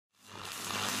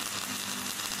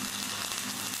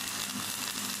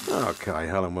Okay,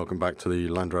 hello and welcome back to the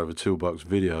Land Rover Toolbox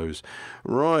videos.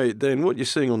 Right, then what you're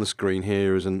seeing on the screen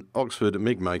here is an Oxford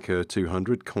MIG Maker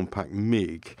 200 compact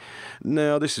MIG.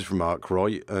 Now this is from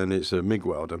Arkwright and it's a MIG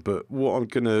welder, but what I'm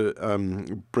going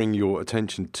to bring your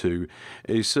attention to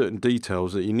is certain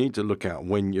details that you need to look at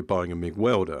when you're buying a MIG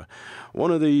welder.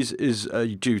 One of these is a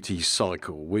duty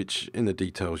cycle, which in the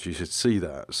details you should see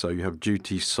that. So you have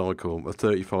duty cycle of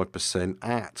 35%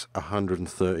 at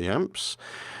 130 amps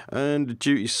and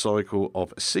duty cycle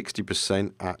of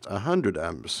 60% at 100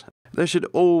 amps. There should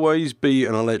always be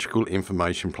an electrical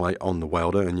information plate on the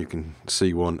welder, and you can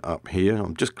see one up here.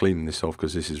 I'm just cleaning this off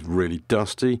because this is really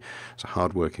dusty. It's a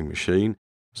hard working machine.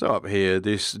 So up here,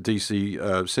 this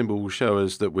DC symbol will show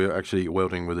us that we're actually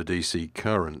welding with a DC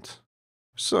current.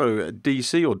 So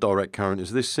DC or direct current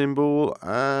is this symbol,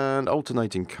 and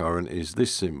alternating current is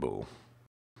this symbol.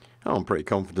 I'm pretty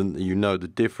confident that you know the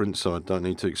difference, so I don't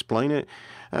need to explain it.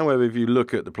 However, if you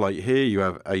look at the plate here, you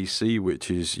have AC, which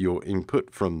is your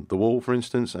input from the wall, for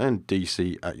instance, and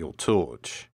DC at your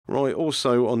torch. Right,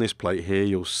 also on this plate here,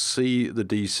 you'll see the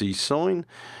DC sign,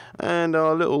 and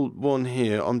our little one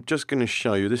here, I'm just going to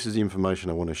show you, this is the information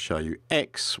I want to show you.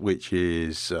 X, which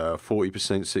is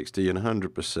 40%, 60 and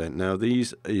 100%. Now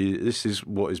this is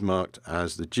what is marked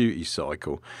as the duty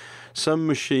cycle. Some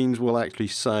machines will actually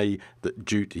say that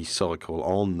duty cycle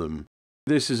on them.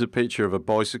 This is a picture of a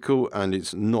bicycle, and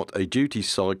it's not a duty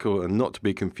cycle, and not to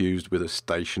be confused with a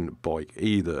station bike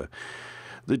either.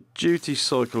 The duty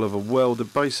cycle of a welder,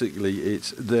 basically it's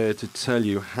there to tell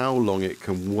you how long it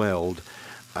can weld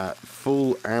at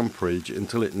full amperage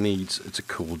until it needs to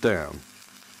cool down.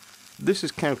 This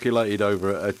is calculated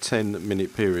over a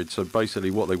 10-minute period, so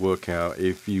basically what they work out,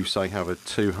 if you say have a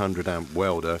 200 amp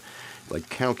welder, they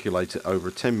calculate it over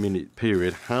a 10-minute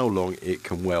period how long it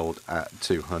can weld at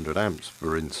 200 amps,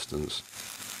 for instance.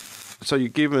 So you're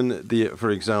given the,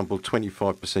 for example,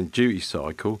 25% duty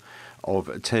cycle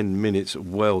of 10 minutes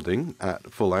welding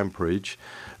at full amperage.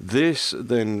 This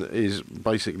then is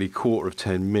basically quarter of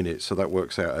 10 minutes, so that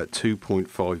works out at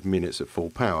 2.5 minutes at full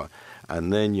power,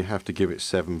 and then you have to give it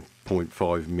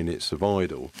 7.5 minutes of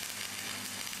idle.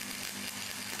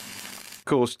 Of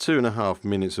course, 2.5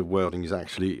 minutes of welding is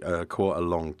actually quite a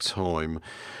long time,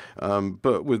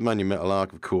 but with manual metal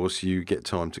arc, of course, you get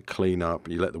time to clean up,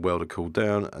 you let the welder cool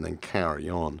down and then carry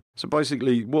on. So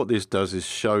basically what this does is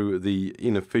show the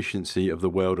inefficiency of the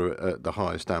welder at the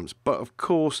highest amps, but of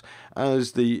course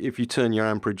if you turn your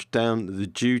amperage down, the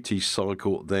duty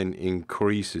cycle then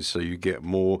increases, so you get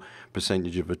more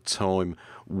percentage of the time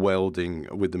welding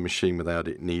with the machine without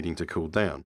it needing to cool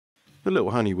down. The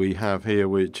little honey we have here,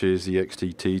 which is the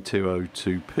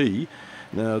XTT202P,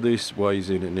 now this weighs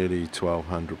in at nearly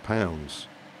 1,200 pounds.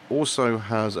 Also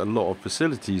has a lot of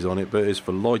facilities on it, but it's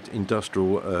for light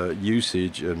industrial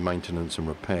usage and maintenance and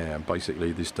repair.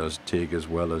 Basically this does TIG as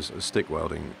well as stick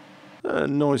welding. A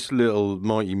nice little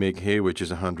Mighty MIG here, which is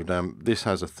 100 amp. This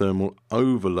has a thermal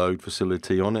overload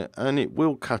facility on it, and it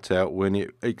will cut out when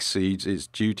it exceeds its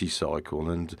duty cycle,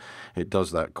 and it does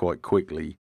that quite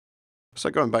quickly. So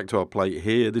going back to our plate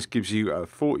here, this gives you a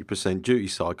 40% duty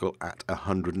cycle at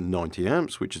 190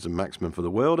 amps, which is the maximum for the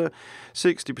welder,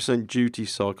 60% duty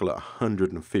cycle at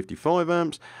 155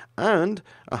 amps, and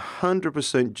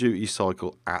 100% duty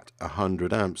cycle at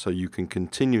 100 amps, so you can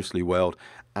continuously weld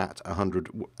at 100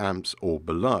 amps or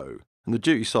below. And the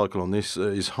duty cycle on this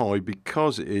is high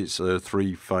because it's a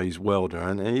 3-phase welder,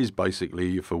 and it is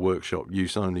basically for workshop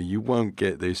use only. You won't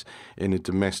get this in a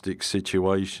domestic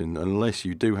situation unless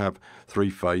you do have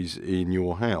 3-phase in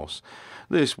your house.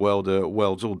 This welder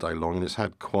welds all day long, and it's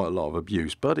had quite a lot of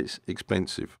abuse, but it's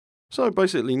expensive. So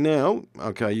basically now,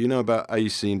 okay, you know about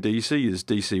AC and DC. There's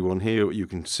DC one here. You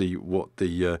can see what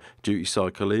the duty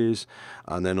cycle is.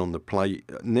 And then on the plate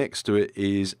next to it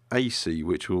is AC,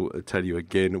 which will tell you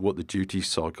again what the duty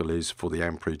cycle is for the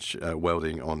amperage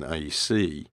welding on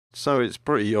AC. So it's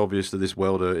pretty obvious that this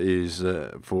welder is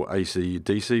for AC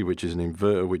DC, which is an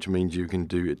inverter, which means you can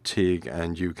do TIG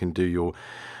and you can do your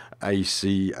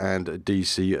AC and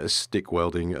DC stick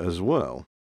welding as well.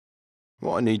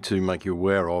 What I need to make you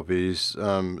aware of is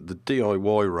the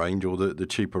DIY range, or the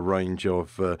cheaper range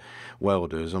of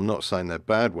welders. I'm not saying they're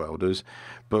bad welders,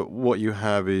 but what you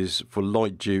have is for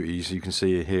light duties, you can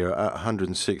see here at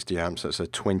 160 amps, that's a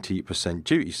 20%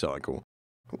 duty cycle.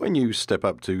 When you step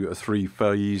up to a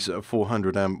 3-phase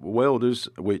 400 amp welders,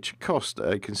 which cost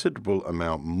a considerable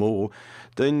amount more,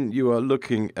 then you are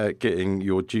looking at getting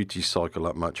your duty cycle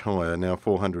up much higher. Now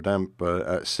 400 amp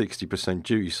at 60%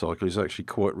 duty cycle is actually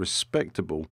quite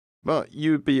respectable. But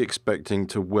you'd be expecting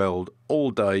to weld all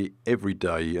day, every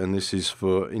day, and this is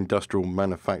for industrial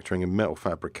manufacturing and metal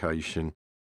fabrication.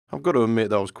 I've got to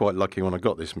admit that I was quite lucky when I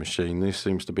got this machine. This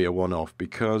seems to be a one-off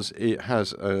because it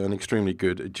has an extremely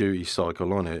good duty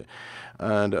cycle on it,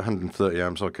 and at 130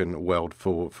 amps I can weld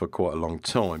for quite a long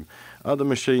time. Other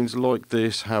machines like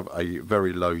this have a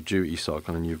very low duty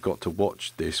cycle, and you've got to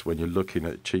watch this when you're looking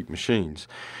at cheap machines.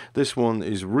 This one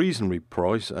is reasonably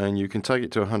priced, and you can take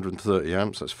it to 130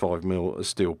 amps, that's 5mm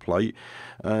steel plate,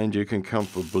 and you can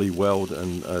comfortably weld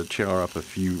and char up a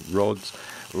few rods,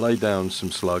 lay down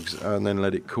some slugs, and then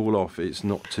let it cool off. It's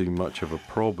not too much of a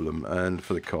problem, and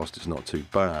for the cost it's not too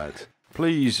bad.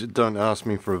 Please don't ask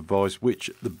me for advice which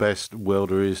the best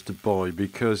welder is to buy,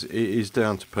 because it is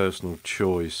down to personal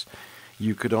choice.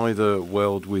 You could either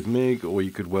weld with MIG or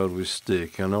you could weld with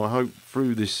stick, and I hope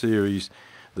through this series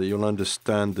that you'll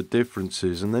understand the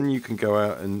differences, and then you can go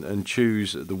out and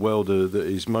choose the welder that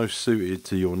is most suited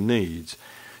to your needs.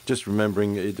 Just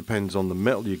remembering it depends on the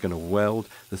metal you're going to weld,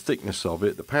 the thickness of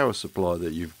it, the power supply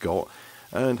that you've got,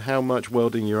 and how much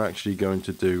welding you're actually going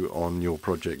to do on your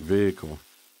project vehicle.